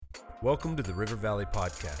Welcome to the River Valley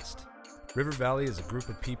Podcast. River Valley is a group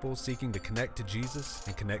of people seeking to connect to Jesus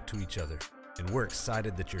and connect to each other, and we're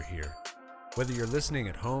excited that you're here. Whether you're listening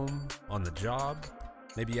at home, on the job,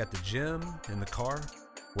 maybe at the gym, in the car,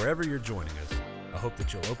 wherever you're joining us, I hope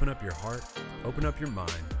that you'll open up your heart, open up your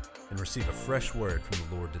mind, and receive a fresh word from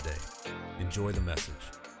the Lord today. Enjoy the message.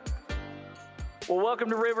 Well, welcome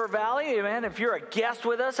to River Valley. Amen. If you're a guest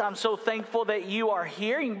with us, I'm so thankful that you are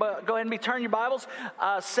here. You can go ahead and turn your Bibles.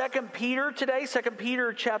 2 Peter today, 2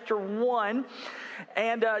 Peter chapter 1.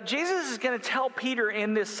 And Jesus is going to tell Peter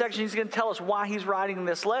in this section, he's going to tell us why he's writing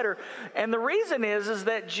this letter. And the reason is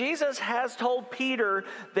that Jesus has told Peter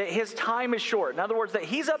that his time is short. In other words, that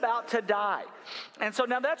he's about to die. And so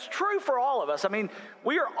now that's true for all of us. I mean,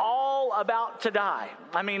 we are all about to die.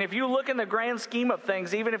 I mean, if you look in the grand scheme of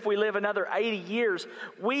things, even if we live another 80 years,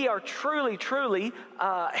 we are truly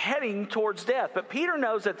heading towards death. But Peter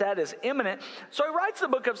knows that that is imminent. So he writes the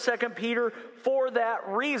book of 2 Peter for that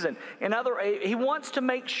reason. In other words, he wants to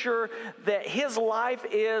make sure that his life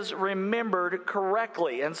is remembered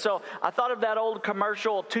correctly. And so I thought of that old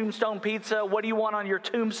commercial, Tombstone pizza. What do you want on your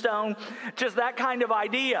tombstone? Just that kind of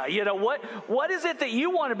idea. You know, what is it that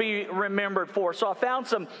you want to be remembered for? So I found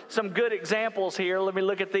some good examples here. Let me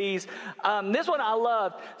look at these. This one I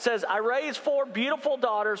love. It says, I raised 4 beautiful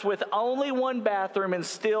daughters with only one bathroom and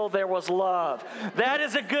still there was love. That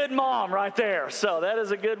is a good mom right there. So that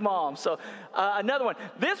is a good mom. So another one.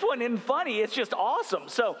 This one isn't funny. It's just awesome.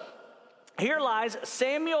 So here lies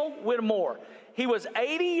Samuel Whittemore. He was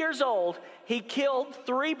 80 years old. He killed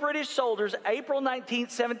 3 British soldiers April 19th,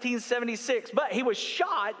 1776. But he was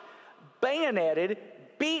shot, bayoneted,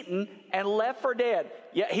 beaten, and left for dead.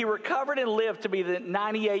 Yet he recovered and lived to be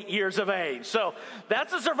 98 years of age. So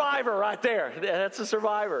that's a survivor right there. That's a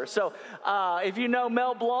survivor. So if you know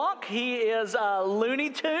Mel Blanc, he is Looney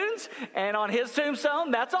Tunes. And on his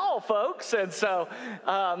tombstone, that's all, folks. And so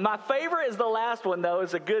my favorite is the last one, though.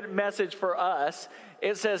 It's a good message for us.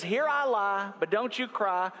 It says, here I lie, but don't you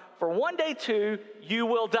cry. For one day, too, you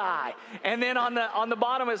will die. And then on the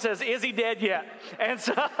bottom, it says, is he dead yet? And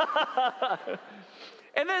so...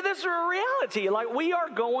 And then this is a reality. Like, we are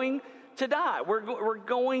going to die. We're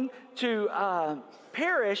going to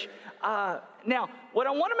perish. Now, what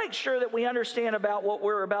I want to make sure that we understand about what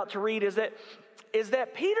we're about to read is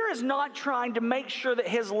that Peter is not trying to make sure that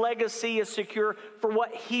his legacy is secure for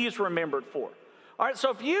what he's remembered for. All right,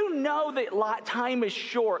 so if you know that time is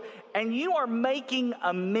short and you are making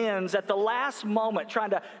amends at the last moment,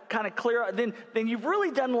 trying to kind of clear out, then you've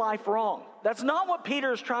really done life wrong. That's not what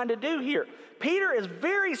Peter is trying to do here. Peter is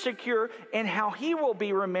very secure in how he will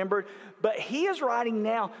be remembered, but he is writing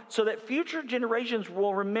now so that future generations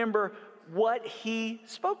will remember what he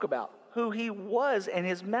spoke about, who he was and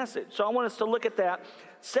his message. So I want us to look at that.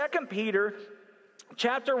 2 Peter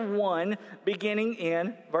chapter 1, beginning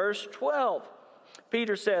in verse 12.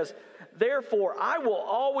 Peter says, therefore, I will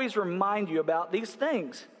always remind you about these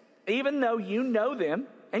things, even though you know them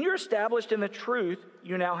and you're established in the truth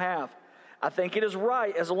you now have. I think it is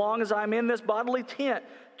right, as long as I'm in this bodily tent,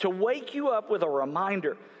 to wake you up with a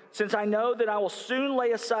reminder, since I know that I will soon lay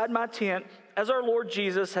aside my tent, as our Lord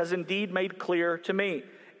Jesus has indeed made clear to me.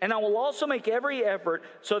 And I will also make every effort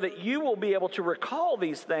so that you will be able to recall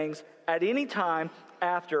these things at any time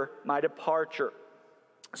after my departure.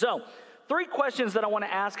 So, 3 questions that I want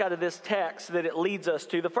to ask out of this text that it leads us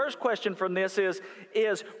to. The first question from this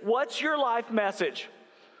is what's your life message?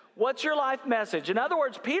 What's your life message? In other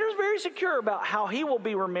words, Peter's very secure about how he will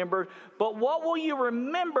be remembered, but what will you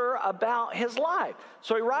remember about his life?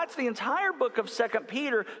 So he writes the entire book of 2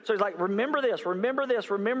 Peter. So he's like, remember this, remember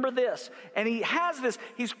this, remember this. And he has this,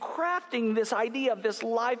 he's crafting this idea of this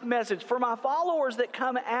life message. For my followers that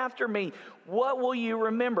come after me, what will you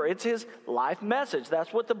remember? It's his life message.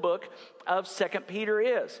 That's what the book of 2 Peter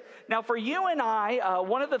is. Now, for you and I,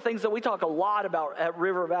 one of the things that we talk a lot about at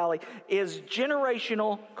River Valley is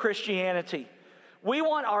generational Christianity. We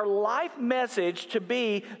want our life message to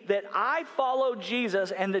be that I followed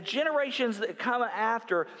Jesus and the generations that come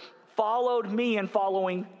after followed me in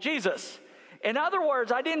following Jesus. In other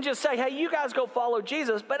words, I didn't just say, hey, you guys go follow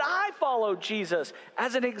Jesus, but I followed Jesus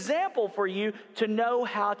as an example for you to know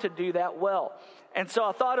how to do that well. And so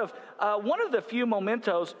I thought of one of the few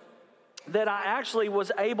mementos that I actually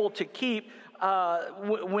was able to keep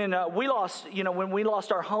when we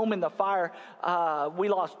lost our home in the fire. We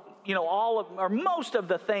lost all of, or most of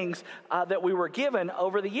the things that we were given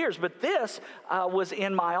over the years. But this was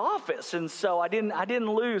in my office, and so I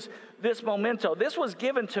didn't lose this memento. This was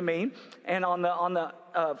given to me, and on the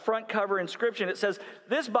front cover inscription it says,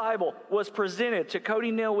 "This Bible was presented to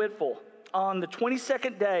Cody Neal Whitfull on the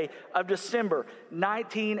 22nd day of December,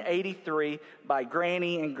 1983 by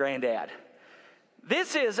Granny and Granddad.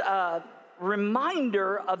 This is a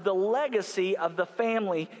reminder of the legacy of the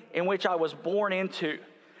family in which I was born into.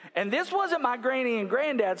 And this wasn't my granny and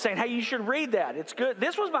granddad saying, hey, you should read that. It's good.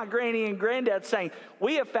 This was my granny and granddad saying,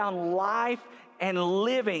 we have found life and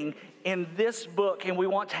living in this book, and we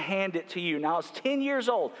want to hand it to you. Now, I was 10 years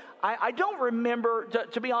old. I don't remember,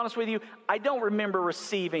 to be honest with you, I don't remember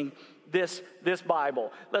receiving this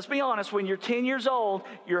Bible. Let's be honest, when you're 10 years old,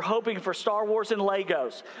 you're hoping for Star Wars and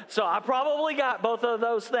Legos. So I probably got both of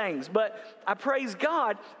those things. But I praise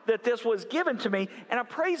God that this was given to me, and I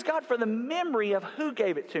praise God for the memory of who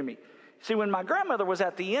gave it to me. See, when my grandmother was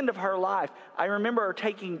at the end of her life, I remember her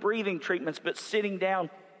taking breathing treatments, but sitting down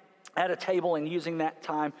at a table and using that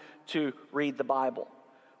time to read the Bible.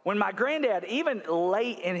 When my granddad, even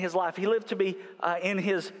late in his life, he lived to be in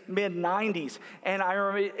his mid-90s, and I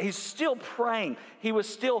remember he's still praying. He was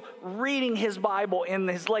still reading his Bible. In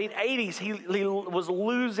his late 80s, he was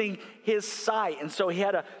losing his sight, and so he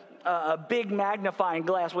had a big magnifying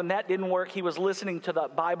glass. When that didn't work, he was listening to the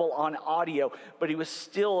Bible on audio, but he was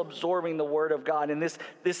still absorbing the Word of God and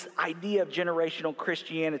this idea of generational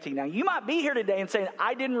Christianity. Now, you might be here today and saying,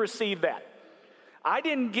 I didn't receive that. I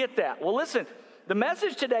didn't get that. Well, listen. The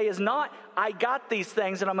message today is not, I got these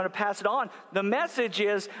things and I'm going to pass it on. The message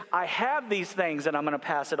is, I have these things and I'm going to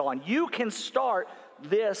pass it on. You can start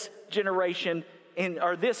this generation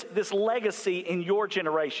this legacy in your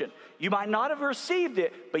generation. You might not have received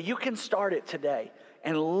it, but you can start it today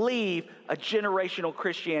and leave a generational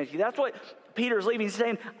Christianity. That's what Peter's leaving. He's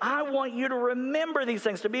saying, I want you to remember these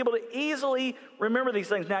things, to be able to easily remember these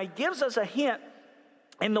things. Now, he gives us a hint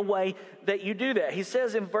in the way that you do that. He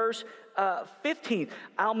says in verse 15,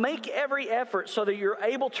 I'll make every effort so that you're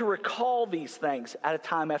able to recall these things at a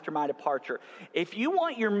time after my departure. If you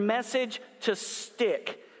want your message to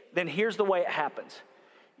stick, then here's the way it happens.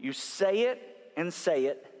 You say it and say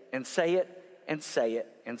it and say it and say it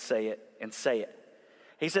and say it and say it.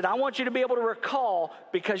 He said, I want you to be able to recall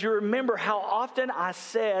because you remember how often I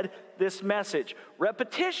said this message.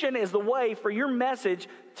 Repetition is the way for your message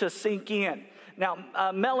to sink in.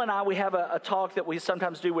 Now, Mel and I, we have a talk that we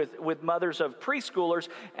sometimes do with mothers of preschoolers,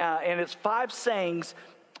 and it's 5 sayings,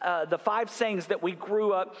 the 5 sayings that we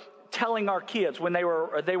grew up telling our kids when they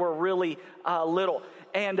were really little.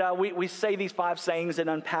 And we say these 5 sayings and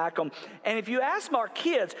unpack them. And if you ask our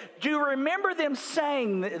kids, do you remember them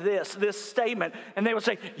saying this statement? And they would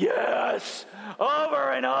say, yes,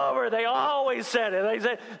 over and over. They always said it. They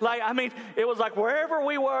said, it was like wherever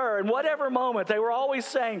we were in whatever moment, they were always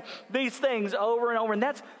saying these things over and over. And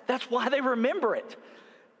that's why they remember it.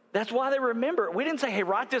 That's why they remember it. We didn't say, hey,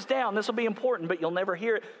 write this down. This will be important, but you'll never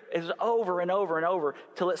hear it. It's over and over and over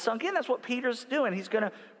till it sunk in. That's what Peter's doing. He's going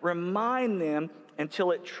to remind them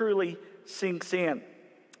until it truly sinks in.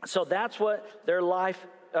 So that's what their life,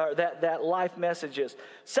 that life message is.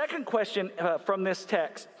 Second question from this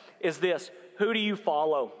text is this: who do you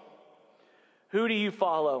follow? Who do you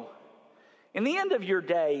follow? In the end of your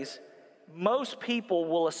days, most people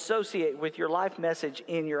will associate with your life message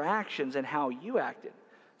in your actions and how you acted.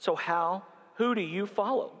 So who do you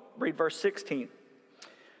follow? Read verse 16.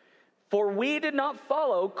 For we did not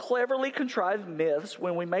follow cleverly contrived myths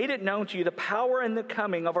when we made it known to you the power and the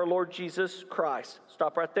coming of our Lord Jesus Christ.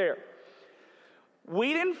 Stop right there.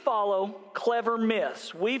 We didn't follow clever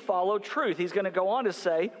myths. We followed truth. He's going to go on to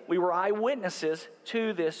say we were eyewitnesses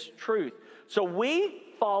to this truth. So we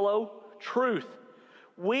follow truth.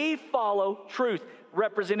 We follow truth,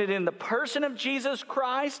 represented in the person of Jesus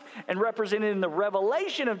Christ and represented in the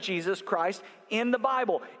revelation of Jesus Christ in the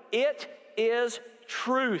Bible. It is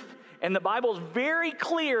truth. And the Bible is very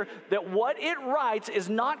clear that what it writes is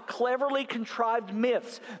not cleverly contrived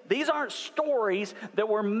myths. These aren't stories that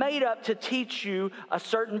were made up to teach you a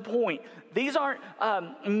certain point. These aren't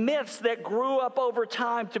myths that grew up over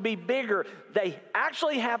time to be bigger. They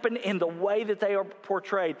actually happened in the way that they are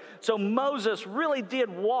portrayed. So Moses really did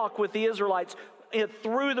walk with the Israelites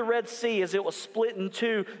through the Red Sea as it was split in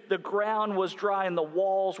two. The ground was dry and the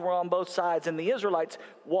walls were on both sides, and the Israelites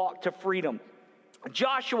walked to freedom.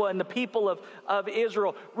 Joshua and the people of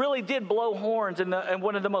Israel really did blow horns, and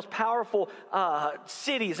one of the most powerful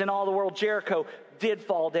cities in all the world, Jericho, did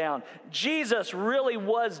fall down. Jesus really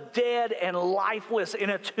was dead and lifeless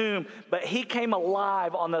in a tomb, but he came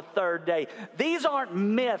alive on the 3rd day. These aren't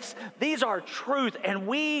myths. These are truth, and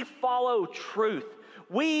we follow truth.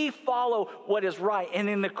 We follow what is right. And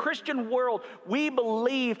in the Christian world, we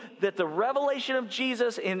believe that the revelation of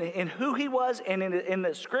Jesus in who he was and in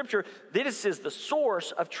the scripture, this is the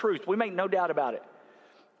source of truth. We make no doubt about it.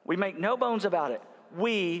 We make no bones about it.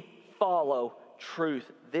 We follow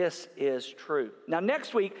truth. This is truth. Now,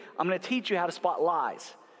 next week, I'm going to teach you how to spot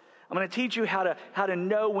lies. I'm going to teach you how to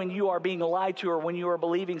know when you are being lied to or when you are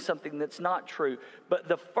believing something that's not true. But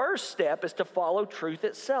the first step is to follow truth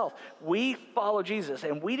itself. We follow Jesus,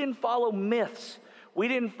 and we didn't follow myths. We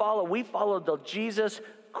followed the Jesus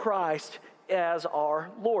Christ as our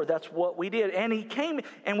Lord. That's what we did. And he came,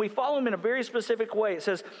 and we follow him in a very specific way. It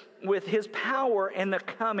says, with his power and the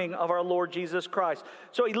coming of our Lord Jesus Christ.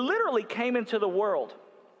 So he literally came into the world.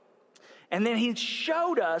 And then he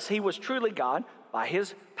showed us he was truly God by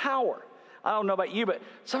his power. I don't know about you, but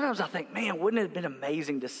sometimes I think, man, wouldn't it have been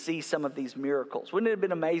amazing to see some of these miracles? Wouldn't it have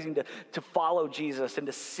been amazing to follow Jesus and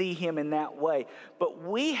to see him in that way? But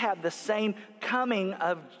we have the same coming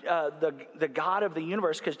of the God of the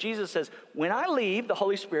universe, because Jesus says, when I leave, the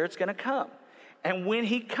Holy Spirit's going to come. And when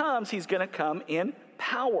he comes, he's going to come in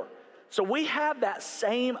power. So we have that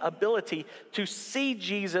same ability to see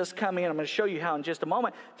Jesus coming. I'm going to show you how in just a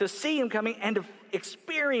moment. To see him coming and to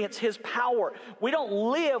experience his power. We don't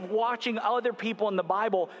live watching other people in the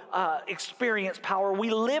Bible experience power. We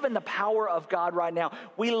live in the power of God right now.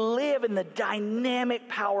 We live in the dynamic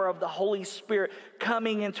power of the Holy Spirit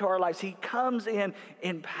coming into our lives. He comes in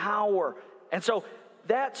power. And so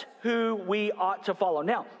that's who we ought to follow.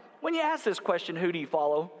 Now, when you ask this question, who do you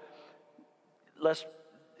follow?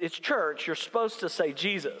 It's church, you're supposed to say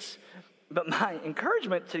Jesus. But my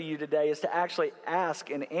encouragement to you today is to actually ask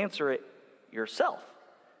and answer it yourself.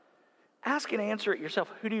 Ask and answer it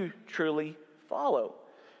yourself. Who do you truly follow?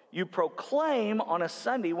 You proclaim on a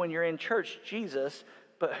Sunday when you're in church Jesus,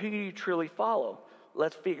 but who do you truly follow?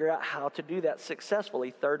 Let's figure out how to do that successfully.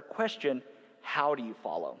 Third question, how do you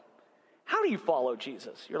follow? How do you follow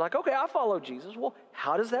Jesus? You're like, okay, I follow Jesus. Well,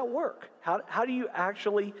 how does that work? How do you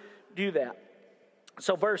actually do that?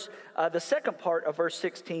 So the second part of verse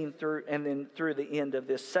 16 through the end of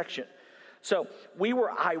this section. So we were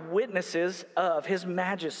eyewitnesses of his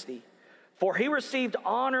majesty, for he received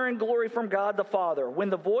honor and glory from God the Father when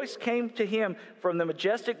the voice came to him from the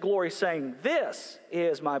majestic glory saying, "This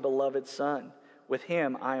is my beloved Son. With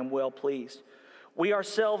him I am well pleased." We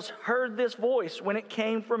ourselves heard this voice when it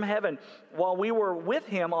came from heaven while we were with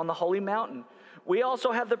him on the holy mountain. We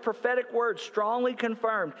also have the prophetic word strongly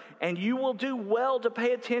confirmed, and you will do well to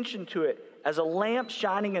pay attention to it as a lamp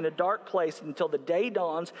shining in a dark place until the day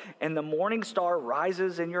dawns and the morning star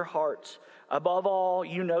rises in your hearts. Above all,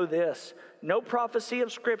 you know this: no prophecy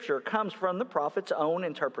of Scripture comes from the prophet's own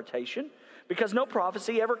interpretation, because no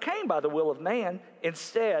prophecy ever came by the will of man.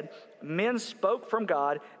 Instead, men spoke from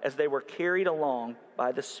God as they were carried along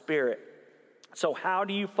by the Spirit. So how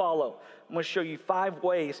do you follow? I'm going to show you 5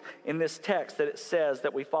 ways in this text that it says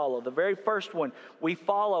that we follow. The very first one, we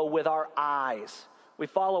follow with our eyes. We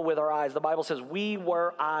follow with our eyes. The Bible says we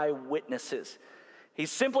were eyewitnesses.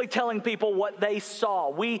 He's simply telling people what they saw.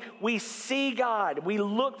 We see God. We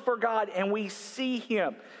look for God and we see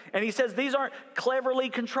him. And he says these aren't cleverly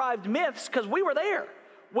contrived myths because we were there.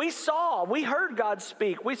 We heard God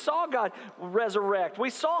speak. We saw God resurrect. We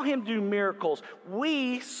saw him do miracles.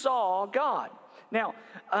 We saw God. Now,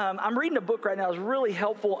 I'm reading a book right now that's really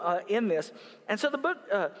helpful in this. And so the book,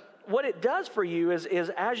 what it does for you is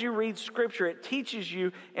as you read Scripture, it teaches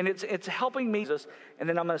you, and it's helping me. And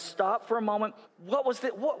then I'm going to stop for a moment. What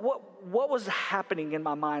was happening in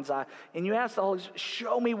my mind's eye? And you ask the Holy Spirit,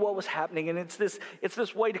 show me what was happening. And it's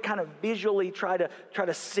this way to kind of visually try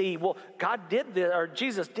to see. Well, God did this, or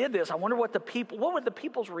Jesus did this. I wonder what would the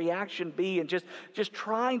people's reaction be? And just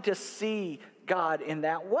trying to see God in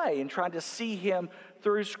that way and trying to see him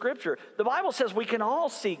through Scripture. The Bible says we can all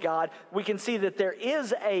see God. We can see that there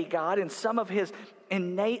is a God and some of his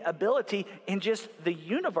innate ability in just the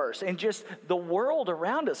universe and just the world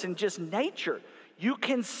around us and just nature. You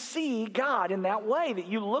can see God in that way, that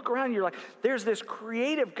you look around and you're like, there's this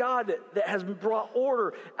creative God that has brought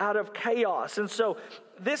order out of chaos. And so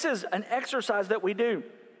this is an exercise that we do.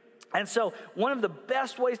 And so one of the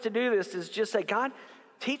best ways to do this is just say, God,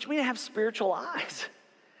 teach me to have spiritual eyes.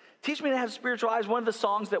 Teach me to have spiritual eyes. One of the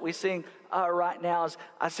songs that we sing right now is,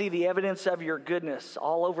 I see the evidence of your goodness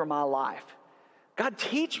all over my life. God,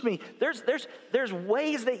 teach me. There's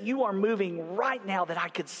ways that you are moving right now that I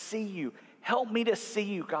could see you. Help me to see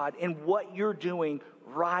you, God, in what you're doing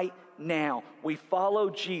right now. We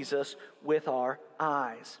follow Jesus with our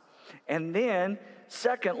eyes. And then,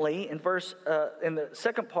 secondly, in the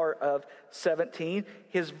second part of 17,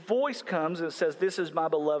 his voice comes and it says, "This is my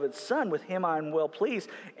beloved Son, with him I am well pleased."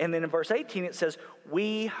 And then in verse 18 it says,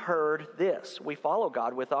 "We heard this." We follow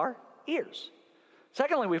God with our ears.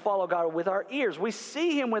 Secondly, we follow God with our ears. We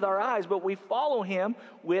see him with our eyes, but we follow him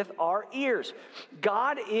with our ears.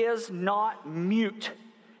 God is not mute.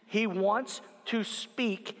 He wants to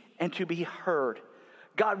speak and to be heard.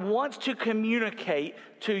 God wants to communicate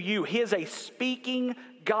to you. He is a speaking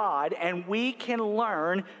God, and we can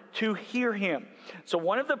learn to hear him. So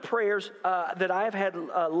one of the prayers that I have had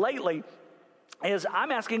lately is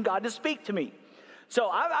I'm asking God to speak to me. So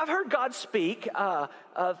I've heard God speak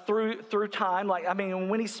through time. Like, I mean,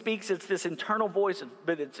 when he speaks, it's this internal voice,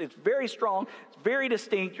 but it's very strong. It's very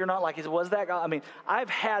distinct. You're not like, was that God? I mean, I've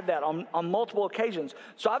had that on multiple occasions.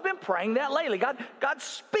 So I've been praying that lately. God,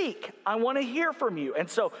 speak. I want to hear from you. And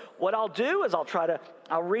so what I'll do is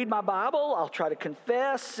I'll read my Bible. I'll try to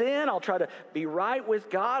confess sin. I'll try to be right with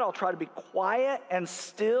God. I'll try to be quiet and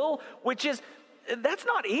still, that's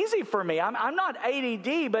not easy for me. I'm not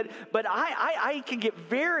ADD, but I can get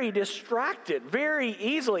very distracted very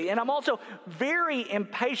easily. And I'm also very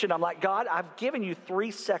impatient. I'm like, God, I've given you 3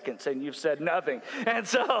 seconds and you've said nothing. And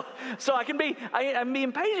so I'm being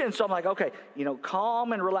impatient. So I'm like, okay,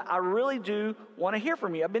 calm and relax. I really do want to hear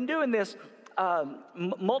from you. I've been doing this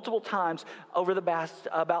multiple times over the past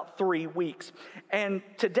about 3 weeks. And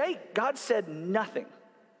to date, God said nothing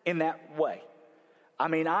in that way. I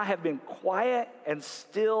mean, I have been quiet and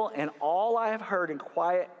still, and all I have heard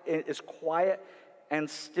is quiet and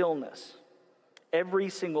stillness every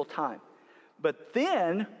single time. But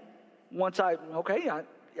then, once I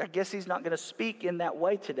guess he's not going to speak in that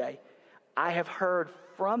way today, I have heard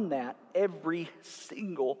from that every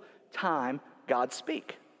single time God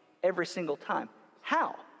speak. Every single time.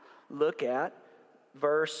 How? Look at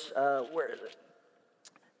verse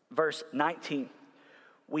 19.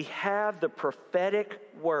 We have the prophetic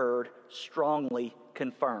word strongly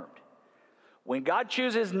confirmed. When God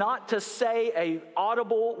chooses not to say an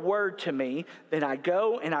audible word to me, then I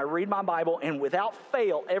go and I read my Bible, and without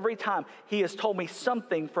fail, every time he has told me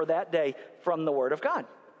something for that day from the word of God.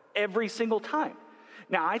 Every single time.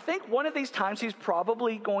 Now, I think one of these times he's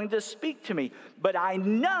probably going to speak to me, but I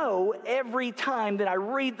know every time that I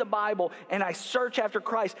read the Bible and I search after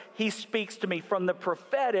Christ, he speaks to me from the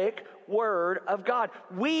prophetic word of God.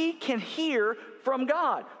 We can hear from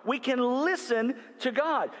God. We can listen to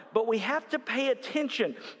God, but we have to pay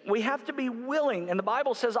attention. We have to be willing, and the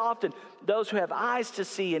Bible says often, those who have eyes to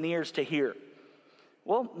see and ears to hear.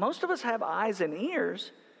 Well, most of us have eyes and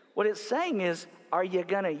ears. What it's saying is, are you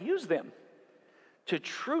going to use them to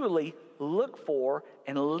truly look for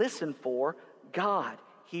and listen for God?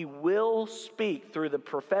 He will speak through the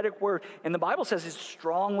prophetic word. And the Bible says it's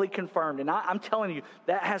strongly confirmed. And I'm telling you,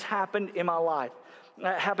 that has happened in my life.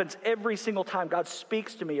 That happens every single time God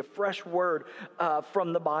speaks to me, a fresh word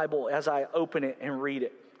from the Bible as I open it and read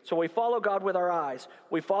it. So we follow God with our eyes.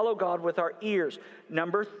 We follow God with our ears.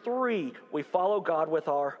 Number 3, we follow God with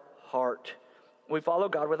our heart. We follow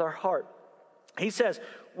God with our heart. He says,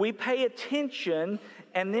 we pay attention,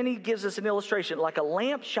 and then he gives us an illustration, like a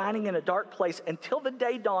lamp shining in a dark place until the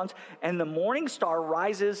day dawns and the morning star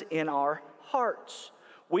rises in our hearts.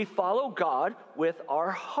 We follow God with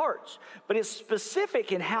our hearts. But it's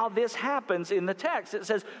specific in how this happens in the text. It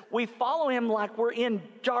says, we follow him like we're in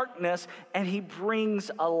darkness, and he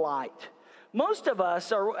brings a light. Most of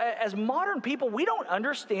us, as modern people, we don't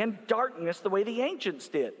understand darkness the way the ancients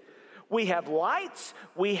did. We have lights,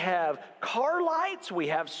 we have car lights, we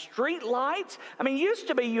have street lights. I mean, used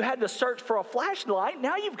to be you had to search for a flashlight.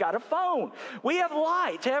 Now you've got a phone. We have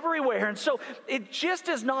lights everywhere. And so it just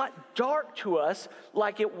is not dark to us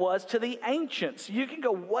like it was to the ancients. You can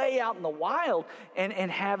go way out in the wild and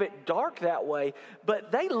have it dark that way.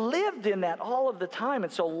 But they lived in that all of the time.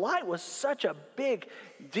 And so light was such a big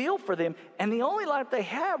deal for them. And the only light they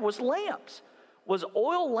had was lamps. Was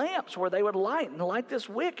oil lamps where they would light this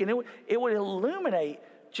wick, and it would illuminate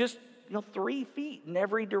just 3 feet in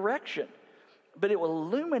every direction. But it will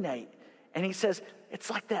illuminate. And he says, it's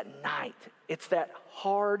like that night. It's that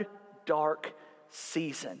hard, dark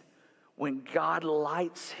season. When God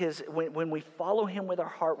lights when we follow him with our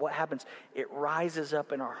heart, what happens? It rises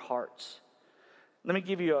up in our hearts. Let me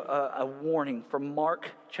give you a warning from Mark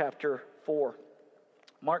chapter 4.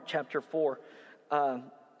 Mark chapter 4,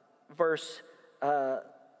 verse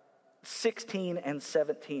 16 and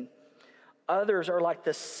 17. Others are like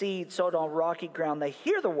the seed sowed on rocky ground. They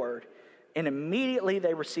hear the word, and immediately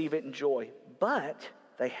they receive it in joy. But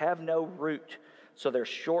they have no root, so they're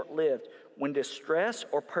short-lived. When distress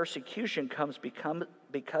or persecution comes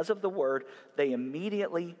because of the word, they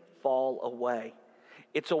immediately fall away.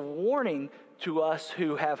 It's a warning to us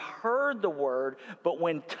who have heard the word, but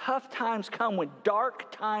when tough times come, when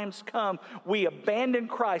dark times come, we abandon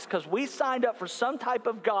Christ because we signed up for some type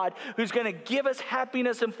of God who's going to give us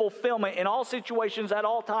happiness and fulfillment in all situations at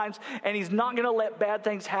all times, and he's not going to let bad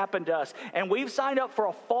things happen to us. And we've signed up for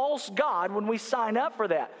a false God when we sign up for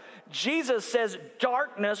that. Jesus says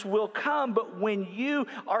darkness will come, but when you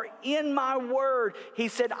are in my word, he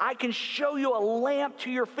said, I can show you a lamp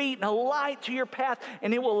to your feet and a light to your path,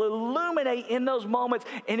 and it will illuminate in those moments,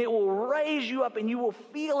 and it will raise you up, and you will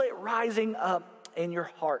feel it rising up in your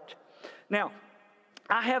heart. Now,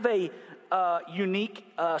 I have a unique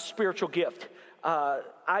spiritual gift.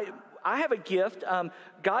 I have a gift.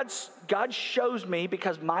 God shows me,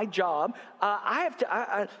 because my job,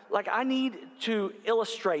 I need to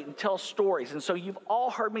illustrate and tell stories. And so you've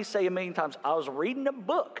all heard me say a million times, I was reading a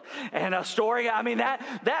book and a story. I mean, and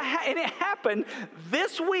it happened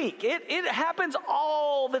this week. It happens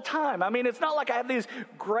all the time. I mean, it's not like I have these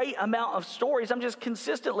great amount of stories. I'm just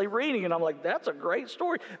consistently reading, and I'm like, that's a great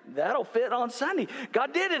story. That'll fit on Sunday.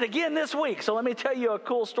 God did it again this week. So let me tell you a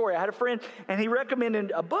cool story. I had a friend, and he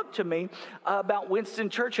recommended a book to me about Winston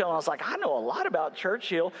Churchill. And I was like, I know a lot about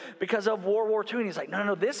Churchill because of World War II. And he's like,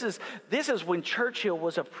 no, this is when Churchill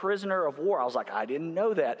was a prisoner of war. I was like, I didn't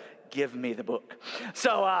know that. Give me the book.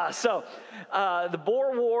 So the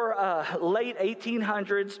Boer War, late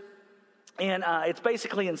 1800s. And it's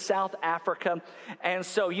basically in South Africa. And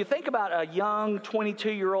so you think about a young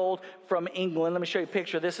 22-year-old from England. Let me show you a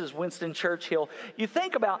picture. This is Winston Churchill. You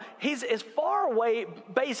think about, he's as far away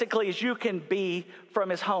basically as you can be from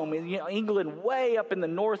his home. You know, England way up in the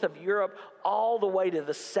north of Europe, all the way to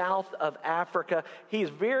the south of Africa. He's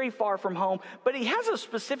very far from home, but he has a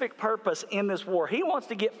specific purpose in this war. He wants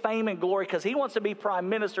to get fame and glory because he wants to be prime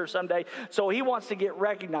minister someday, so he wants to get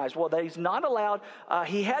recognized. Well, he's not allowed.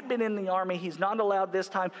 He had been in the army. He's not allowed this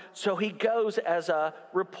time, so he goes as a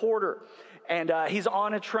reporter. And he's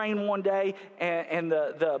on a train one day, and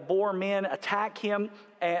the Boer men attack him,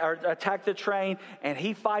 or attack the train, and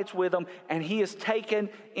he fights with them, and he is taken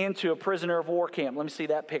into a prisoner of war camp. Let me see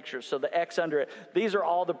that picture. So the X under it. These are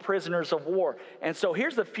all the prisoners of war. And so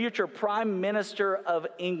here's the future Prime Minister of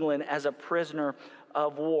England as a prisoner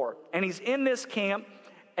of war. And he's in this camp,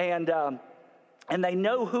 and they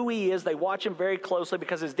know who he is. They watch him very closely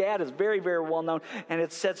because his dad is very, very well known, and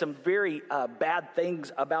it said some very bad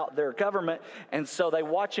things about their government. And so they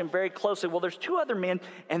watch him very closely. Well, there's two other men,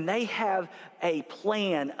 and they have a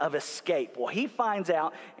plan of escape. Well, he finds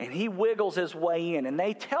out, and he wiggles his way in, and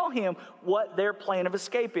they tell him what their plan of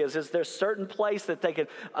escape is. Is there a certain place that they can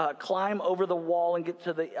climb over the wall and get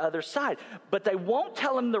to the other side? But they won't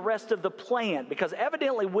tell him the rest of the plan because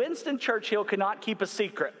evidently Winston Churchill cannot keep a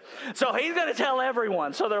secret. So he's going to tell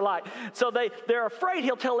everyone. So they're afraid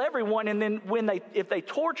he'll tell everyone, and then if they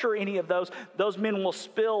torture any of those men will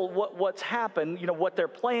spill what's happened, what their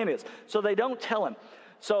plan is. So they don't tell him.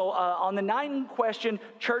 So on the night in question,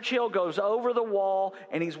 Churchill goes over the wall,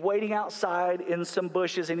 and he's waiting outside in some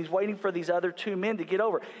bushes, and he's waiting for these other two men to get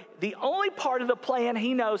over. The only part of the plan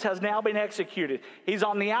he knows has now been executed. He's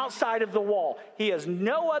on the outside of the wall. He has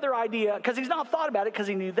no other idea, because he's not thought about it, because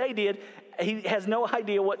he knew they did. He has no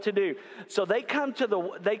idea what to do. So they come to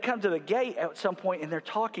the gate at some point, and they're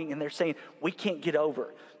talking, and they're saying, we can't get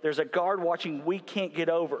over. There's a guard watching. We can't get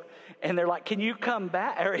over. And they're like, can you come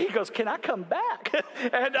back? Or he goes, can I come back?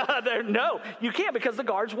 And they're, no, you can't because the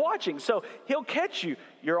guard's watching. So he'll catch you.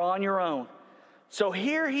 You're on your own. So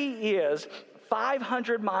here he is,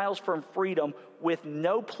 500 miles from freedom with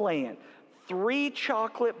no plan. 3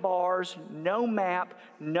 chocolate bars, no map,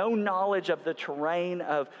 no knowledge of the terrain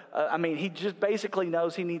he just basically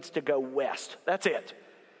knows he needs to go west. That's it.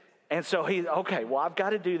 And so I've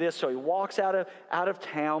got to do this. So he walks out of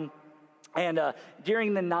town. And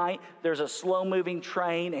during the night, there's a slow-moving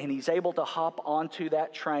train, and he's able to hop onto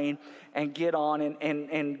that train and get on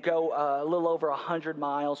and go a little over 100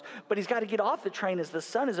 miles. But he's got to get off the train as the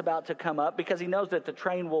sun is about to come up because he knows that the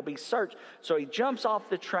train will be searched. So he jumps off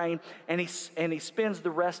the train, and he spends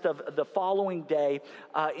the rest of the following day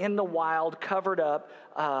in the wild, covered up,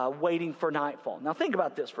 waiting for nightfall. Now think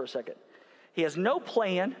about this for a second. He has no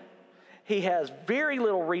plan. He has very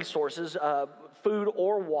little resources, food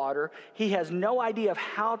or water. He has no idea of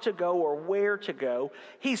how to go or where to go.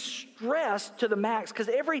 He's stressed to the max because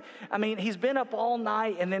he's been up all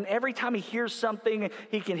night, and then every time he hears something,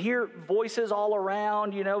 he can hear voices all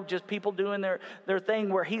around, just people doing their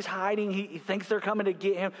thing where he's hiding. He thinks they're coming to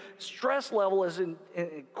get him. Stress level is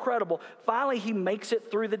incredible. Finally, he makes it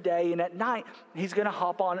through the day, and at night, he's going to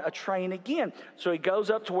hop on a train again. So he goes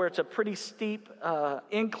up to where it's a pretty steep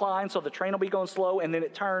incline, so the train will be going slow, and then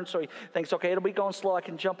it turns, so he thinks, okay, it'll it'll be going slow. I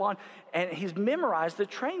can jump on. And he's memorized the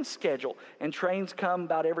train schedule. And trains come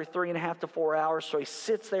about every 3.5 to 4 hours. So he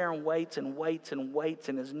sits there and waits and waits and waits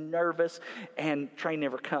and is nervous, and train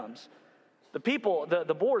never comes. The people,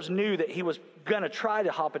 the Boers knew that he was going to try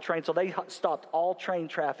to hop a train, so they stopped all train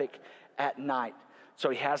traffic at night. So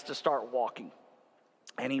he has to start walking.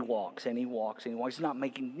 And he walks, and he walks, and he walks. He's not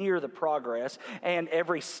making near the progress. And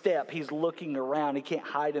every step, he's looking around. He can't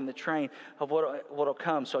hide in the train of what'll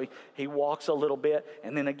come. So he walks a little bit,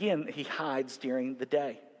 and then again, he hides during the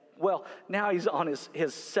day. Well, now he's on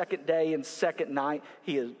his second day and second night.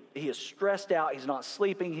 He is stressed out. He's not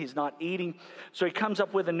sleeping. He's not eating. So he comes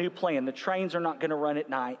up with a new plan. The trains are not going to run at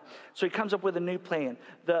night. So he comes up with a new plan.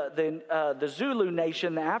 The Zulu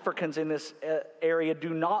nation, the Africans in this area,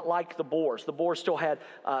 do not like the Boers. The Boers still had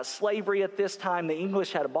slavery at this time. The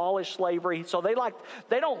English had abolished slavery. So they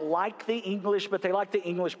don't like the English, but they like the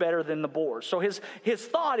English better than the Boers. So his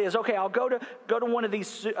thought is, okay, I'll go to one of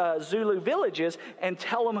these Zulu villages and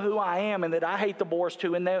tell them who I am and that I hate the Boers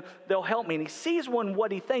too, and they'll help me. And he sees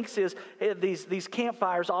what he thinks is these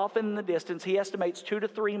campfires off in the distance. He estimates 2 to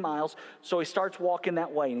 3 miles, so he starts walking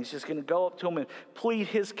that way, and he's just going to go up to them and plead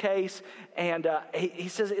his case. And he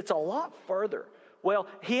says it's a lot further. Well,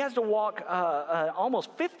 he has to walk almost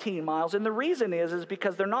 15 miles, and the reason is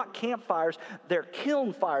because they're not campfires, they're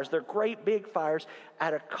kiln fires. They're great big fires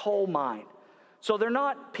at a coal mine. So they're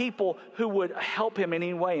not people who would help him in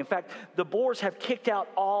any way. In fact, the Boers have kicked out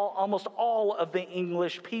almost all of the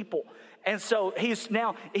English people. And so he's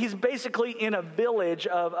basically in a village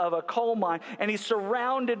of a coal mine, and he's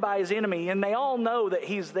surrounded by his enemy, and they all know that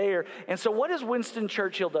he's there. And so what does Winston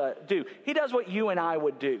Churchill do? He does what you and I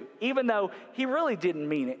would do, even though he really didn't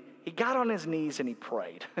mean it. He got on his knees and he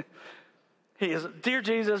prayed. He is, "Dear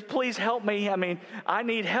Jesus, please help me. I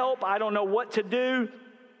need help. I don't know what to do.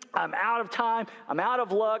 I'm out of time, I'm out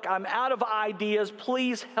of luck, I'm out of ideas,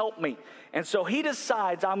 please help me." And so he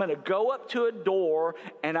decides, I'm going to go up to a door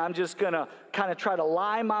and I'm just going to kind of try to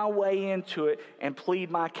lie my way into it and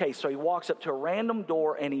plead my case. So he walks up to a random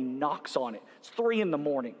door and he knocks on it. It's 3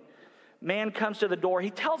 a.m. Man comes to the door. He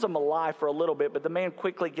tells him a lie for a little bit, but the man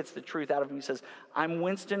quickly gets the truth out of him. He says, "I'm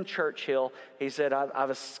Winston Churchill." He said,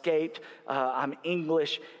 I've escaped, I'm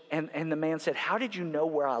English. And the man said, "How did you know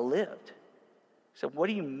where I lived?" He said, "What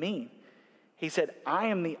do you mean?" He said, "I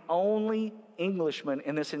am the only Englishman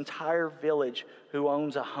in this entire village who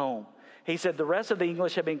owns a home." He said, "The rest of the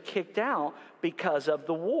English have been kicked out because of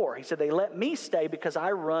the war." He said, "They let me stay because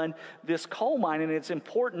I run this coal mine and it's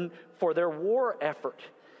important for their war effort."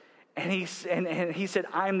 And he said,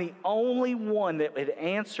 "I'm the only one that had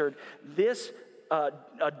answered this a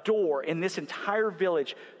door in this entire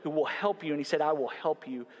village who will help you." And he said, "I will help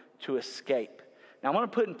you to escape." Now, I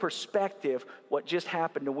want to put in perspective what just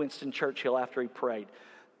happened to Winston Churchill after he prayed.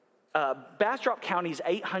 Bastrop County is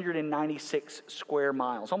 896 square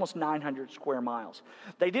miles, almost 900 square miles.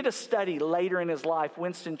 They did a study later in his life,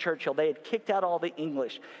 Winston Churchill. They had kicked out all the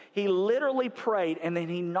English. He literally prayed, and then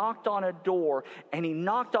he knocked on a door, and he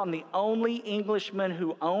knocked on the only Englishman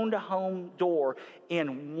who owned a home door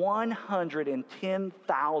in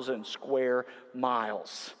 110,000 square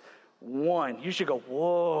miles. You should go,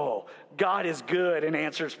 whoa, God is good and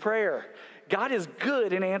answers prayer. God is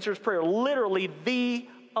good and answers prayer. Literally the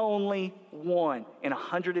only one in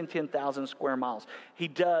 110,000 square miles. He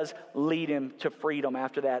does lead him to freedom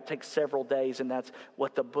after that. It takes several days, and that's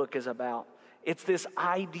what the book is about. It's this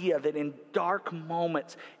idea that in dark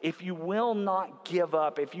moments, if you will not give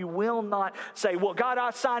up, if you will not say, "Well, God,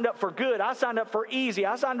 I signed up for good, I signed up for easy,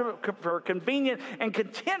 I signed up for convenient and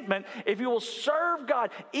contentment," if you will serve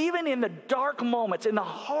God, even in the dark moments, in the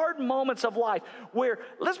hard moments of life, where,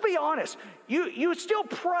 let's be honest, you still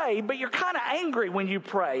pray, but you're kind of angry when you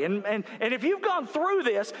pray. And if you've gone through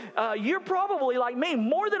this, you're probably like me.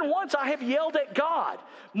 More than once I have yelled at God.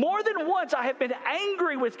 More than once I have been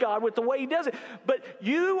angry with God with the way He does it. But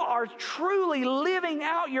you are truly living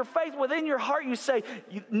out your faith within your heart. You say,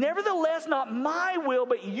 "Nevertheless, not my will,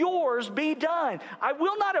 but yours be done." I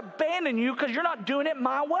will not abandon you because you're not doing it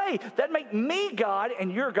my way. That make me God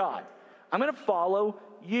and you're God. I'm going to follow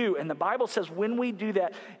you. And the Bible says when we do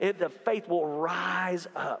that, the faith will rise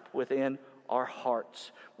up within our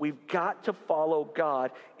hearts. We've got to follow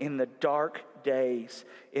God in the dark days,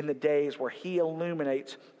 in the days where He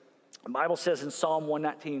illuminates. The Bible says in Psalm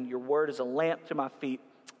 119, "Your word is a lamp to my feet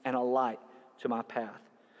and a light to my path,"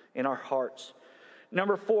 in our hearts.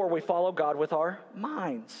 Number 4, we follow God with our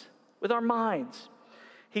minds. With our minds.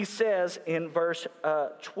 He says in verse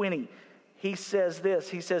 20, he says this.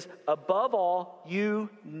 He says, "Above all, you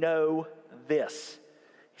know this."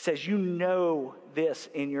 He says, you know this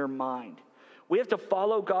in your mind. We have to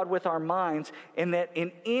follow God with our minds, and that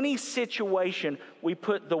in any situation, we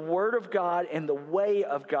put the Word of God and the way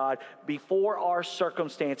of God before our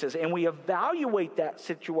circumstances, and we evaluate that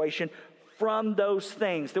situation from those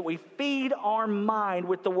things, that we feed our mind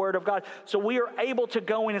with the Word of God, so we are able to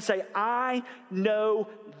go in and say, I know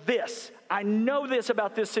this. I know this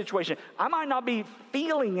about this situation. I might not be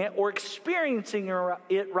feeling it or experiencing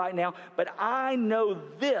it right now, but I know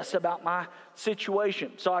this about my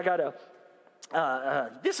situation. So I got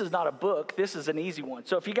this is not a book. This is an easy one.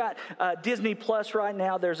 So if you got Disney Plus right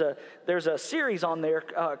now, there's a series on there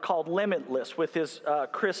called Limitless with his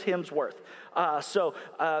Chris Hemsworth. So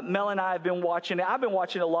Mel and I have been watching it. I've been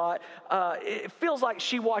watching it a lot. It feels like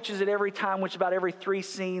she watches it every time, which about every 3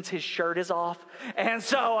 scenes his shirt is off. And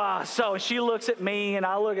so she looks at me and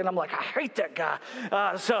I look and I'm like, I hate that guy.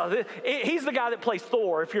 He's the guy that plays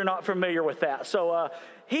Thor, if you're not familiar with that. So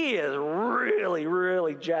he is really,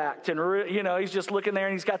 really jacked, and he's just looking there,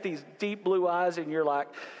 and he's got these deep blue eyes, and you're like,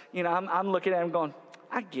 I'm looking at him going,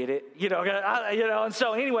 I get it, And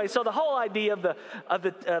so anyway, so the whole idea of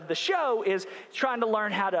the show is trying to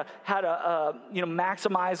learn how to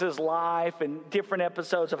maximize his life, and different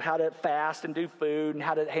episodes of how to fast and do food and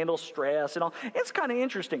how to handle stress and all. It's kind of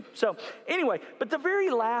interesting. So anyway, but the very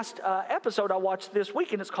last episode I watched this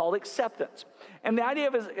week, and it's called Acceptance. And the idea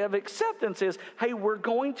of acceptance is, hey, we're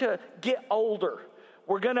going to get older.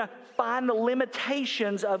 We're going to find the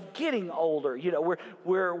limitations of getting older.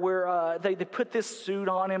 They put this suit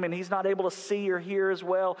on him, and he's not able to see or hear as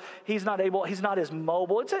well. He's not as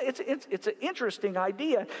mobile. It's an interesting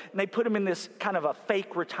idea. And they put him in this kind of a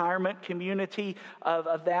fake retirement community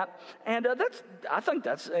of that. And I think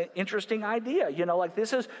that's an interesting idea.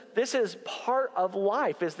 This is part of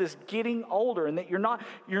life, is this getting older, and that you're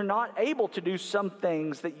not able to do some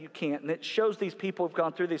things that you can't. And it shows these people who've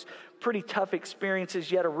gone through these pretty tough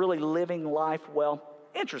experiences, yet are really living life well.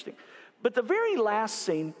 Interesting. But the very last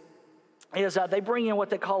scene is they bring in what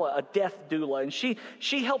they call a death doula, and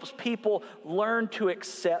she helps people learn to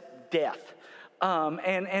accept death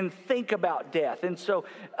and think about death. And so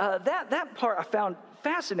that part I found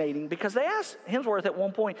fascinating, because they asked Hemsworth at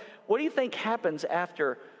one point, what do you think happens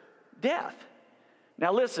after death?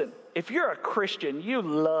 Now listen, if you're a Christian, you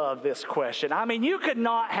love this question. I mean, you could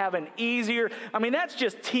not have an easier, that's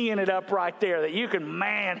just teeing it up right there, that you can,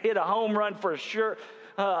 hit a home run for sure,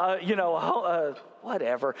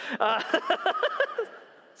 whatever.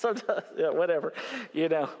 Sometimes, whatever,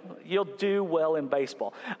 you'll do well in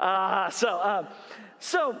baseball. And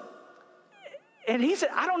he said,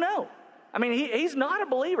 I don't know. He's not a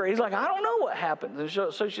believer. He's like, I don't know what happens. And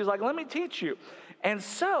so she's like, let me teach you. And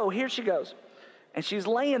so here she goes. And she's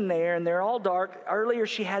laying there, and they're all dark. Earlier,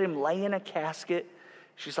 she had him lay in a casket.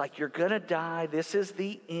 She's like, you're going to die. This is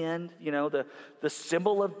the end. The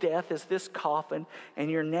symbol of death is this coffin,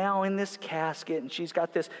 and you're now in this casket. And she's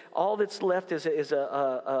got this, all that's left is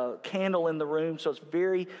a candle in the room, so it's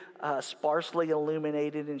very sparsely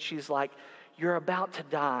illuminated. And she's like, you're about to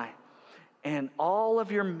die, and all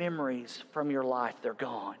of your memories from your life, they're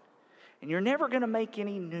gone. And you're never going to make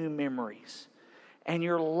any new memories. And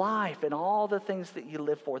your life and all the things that you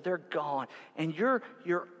live for, they're gone. And you're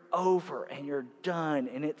over, and you're done,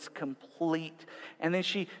 and it's complete. And then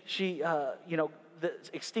she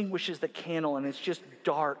extinguishes the candle, and it's just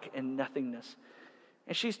dark and nothingness.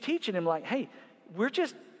 And she's teaching him, like, hey, we're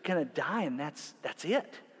just going to die, and that's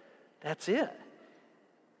it. That's it.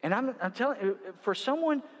 And I'm telling you, for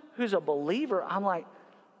someone who's a believer, I'm like,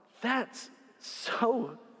 that's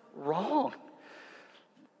so wrong.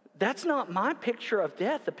 That's not my picture of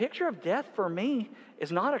death. The picture of death for me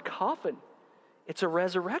is not a coffin. It's a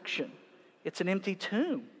resurrection. It's an empty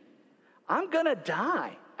tomb. I'm going to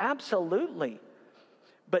die, absolutely.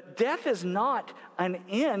 But death is not an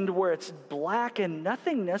end where it's black and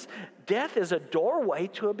nothingness. Death is a doorway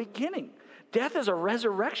to a beginning. Death is a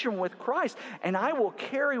resurrection with Christ, and I will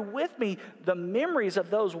carry with me the memories of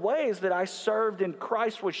those ways that I served and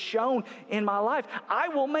Christ was shown in my life. I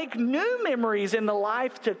will make new memories in the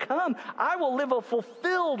life to come. I will live a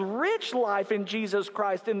fulfilled, rich life in Jesus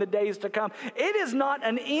Christ in the days to come. It is not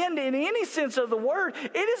an end in any sense of the word.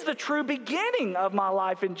 It is the true beginning of my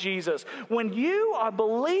life in Jesus. When you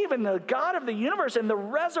believe in the God of the universe and the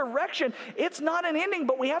resurrection, it's not an ending,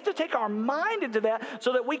 but we have to take our mind into that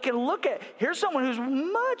so that we can look at, here's someone who's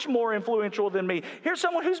much more influential than me. Here's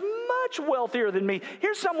someone who's much wealthier than me.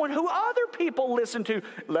 Here's someone who other people listen to.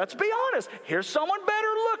 Let's be honest. Here's someone better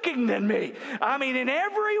looking than me. In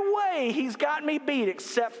every way, he's got me beat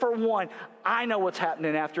except for one. I know what's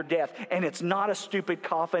happening after death, and it's not a stupid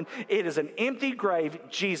coffin. It is an empty grave.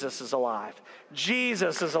 Jesus is alive.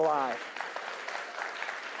 Jesus is alive.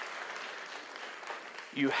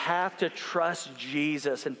 You have to trust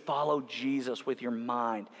Jesus and follow Jesus with your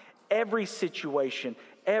mind. Every situation,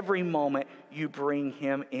 every moment you bring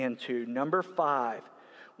him into. Number 5,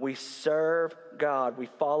 we serve God. We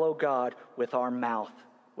follow God with our mouth.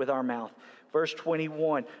 With our mouth. Verse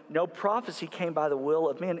 21, no prophecy came by the will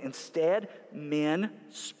of men. Instead, men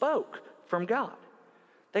spoke from God.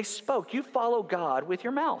 They spoke. You follow God with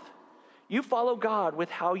your mouth. You follow God with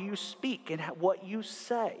how you speak and what you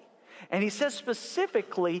say. And he says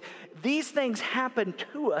specifically, these things happened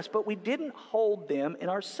to us, but we didn't hold them in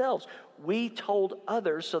ourselves. We told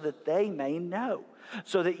others so that they may know,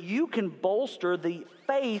 so that you can bolster the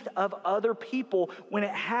faith of other people when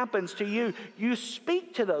it happens to you. You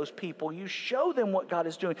speak to those people. You show them what God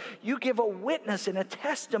is doing. You give a witness and a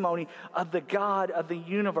testimony of the God of the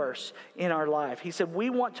universe in our life. He said, we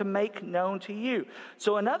want to make known to you.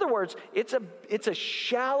 So in other words, it's a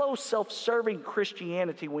shallow, self-serving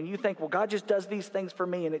Christianity when you think, well, God just does these things for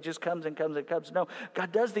me and it just comes and comes and comes. No,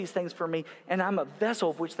 God does these things for me and I'm a vessel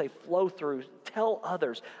of which they flow through. Tell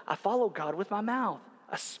others. I follow God with my mouth.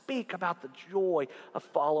 I speak about the joy of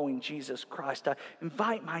following Jesus Christ. I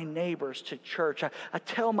invite my neighbors to church. I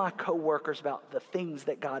tell my coworkers about the things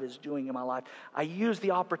that God is doing in my life. I use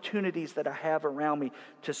the opportunities that I have around me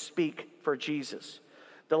to speak for Jesus.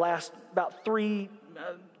 The last about 2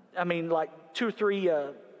 or 3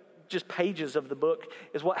 just pages of the book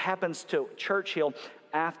is what happens to Churchill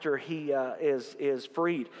after he is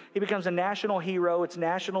freed. He becomes a national hero. It's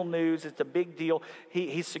national news. It's a big deal.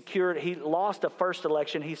 He lost a first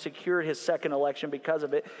election. He secured his second election because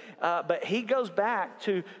of it. But he goes back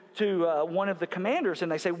to one of the commanders,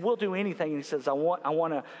 and they say, we'll do anything. And he says, I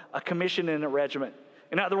want a commission in a regiment.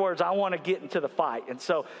 In other words, I want to get into the fight. And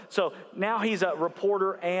so now he's a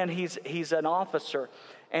reporter and he's an officer.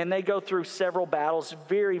 And they go through several battles,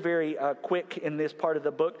 very, very quick in this part of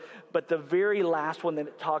the book. But the very last one that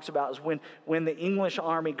it talks about is when the English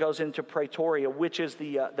army goes into Pretoria, which is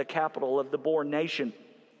the capital of the Boer nation.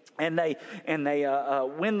 And they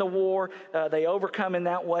win the war. They overcome in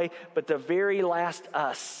that way. But the very last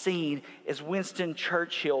scene is Winston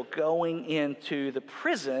Churchill going into the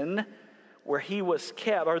prison where he was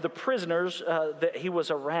kept, or the prisoners that he was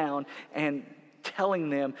around, and telling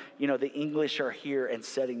them, the English are here and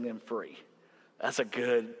setting them free. That's a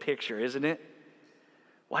good picture, isn't it?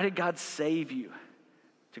 Why did God save you?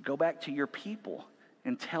 To go back to your people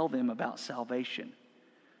and tell them about salvation.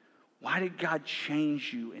 Why did God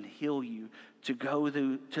change you and heal you? To go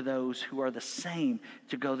to those who are the same,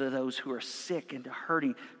 to go to those who are sick and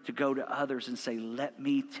hurting, to go to others and say, let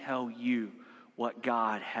me tell you what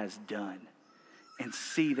God has done, and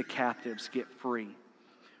see the captives get free.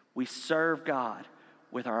 We serve God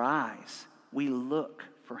with our eyes. We look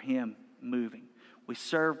for him moving. We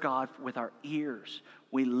serve God with our ears.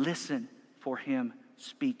 We listen for him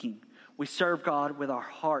speaking. We serve God with our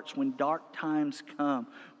hearts. When dark times come,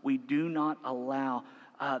 we do not allow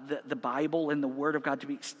the Bible and the Word of God to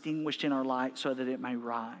be extinguished in our light so that it may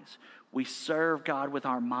rise. We serve God with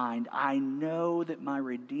our mind. I know that my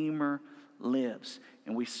Redeemer lives.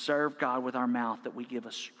 And we serve God with our mouth, that we give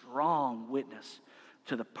a strong witness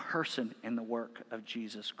to the person and the work of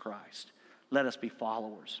Jesus Christ. Let us be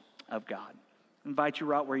followers of God. I invite you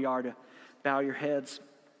right where you are to bow your heads.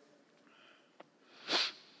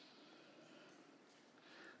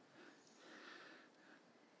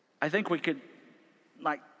 I think we could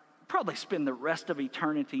probably spend the rest of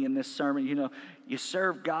eternity in this sermon. You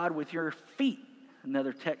serve God with your feet,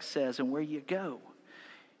 another text says, and where you go.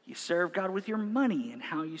 You serve God with your money and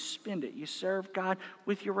how you spend it. You serve God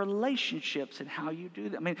with your relationships and how you do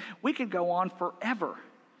that. We could go on forever.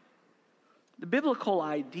 The biblical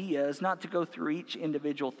idea is not to go through each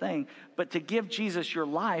individual thing, but to give Jesus your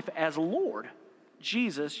life as Lord.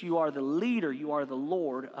 Jesus, you are the leader. You are the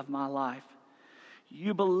Lord of my life.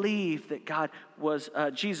 You believe that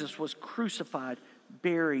Jesus was crucified,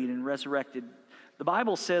 buried, and resurrected. The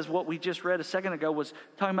Bible says what we just read a second ago was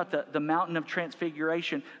talking about the mountain of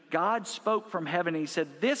transfiguration. God spoke from heaven and he said,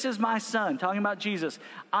 this is my son, talking about Jesus.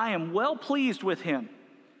 I am well pleased with him.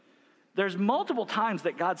 There's multiple times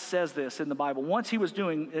that God says this in the Bible. Once he was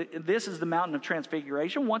doing, this is the mountain of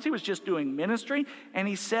transfiguration. Once he was just doing ministry and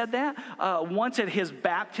he said that. Once at his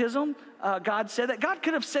baptism, God said that. God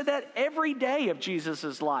could have said that every day of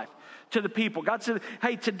Jesus' life to the people. God said,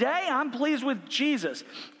 hey, today I'm pleased with Jesus.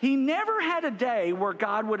 He never had a day where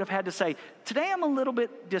God would have had to say, today I'm a little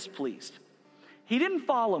bit displeased. He didn't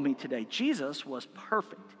follow me today. Jesus was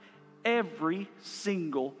perfect every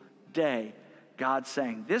single day. God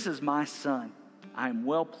saying, this is my son. I am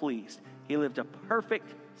well pleased. He lived a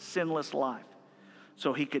perfect, sinless life.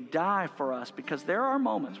 So he could die for us, because there are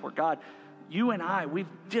moments where God You and I, we've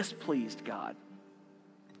displeased God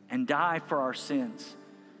and died for our sins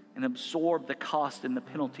and absorbed the cost and the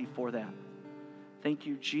penalty for that. Thank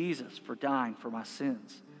you, Jesus, for dying for my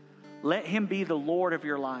sins. Let him be the Lord of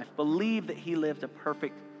your life. Believe that he lived a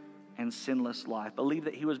perfect and sinless life. Believe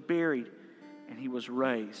that he was buried and he was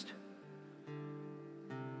raised.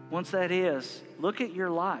 Once that is, look at your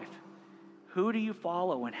life. Who do you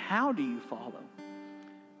follow and how do you follow?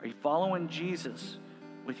 Are you following Jesus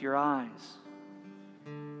with your eyes?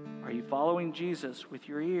 Are you following Jesus with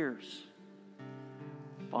your ears?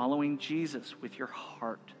 Following Jesus with your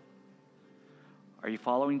heart? Are you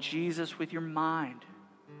following Jesus with your mind?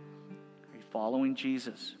 Are you following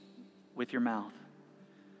Jesus with your mouth?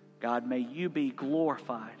 God, may you be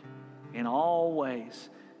glorified in all ways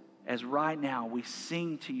as right now we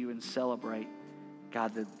sing to you and celebrate,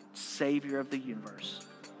 God, the Savior of the universe.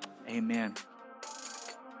 Amen.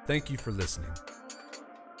 Thank you for listening.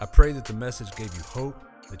 I pray that the message gave you hope,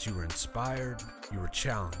 that you were inspired, you were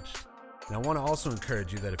challenged. And I want to also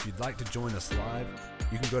encourage you that if you'd like to join us live,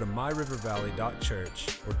 you can go to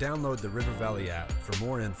myrivervalley.church or download the River Valley app for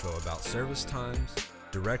more info about service times,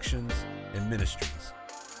 directions, and ministries.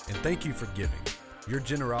 And thank you for giving. Your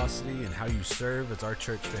generosity and how you serve as our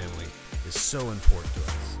church family is so important to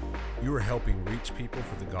us. You are helping reach people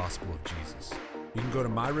for the gospel of Jesus. You can go to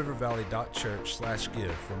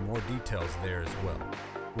myrivervalley.church/give for more details there as well.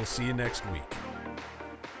 We'll see you next week.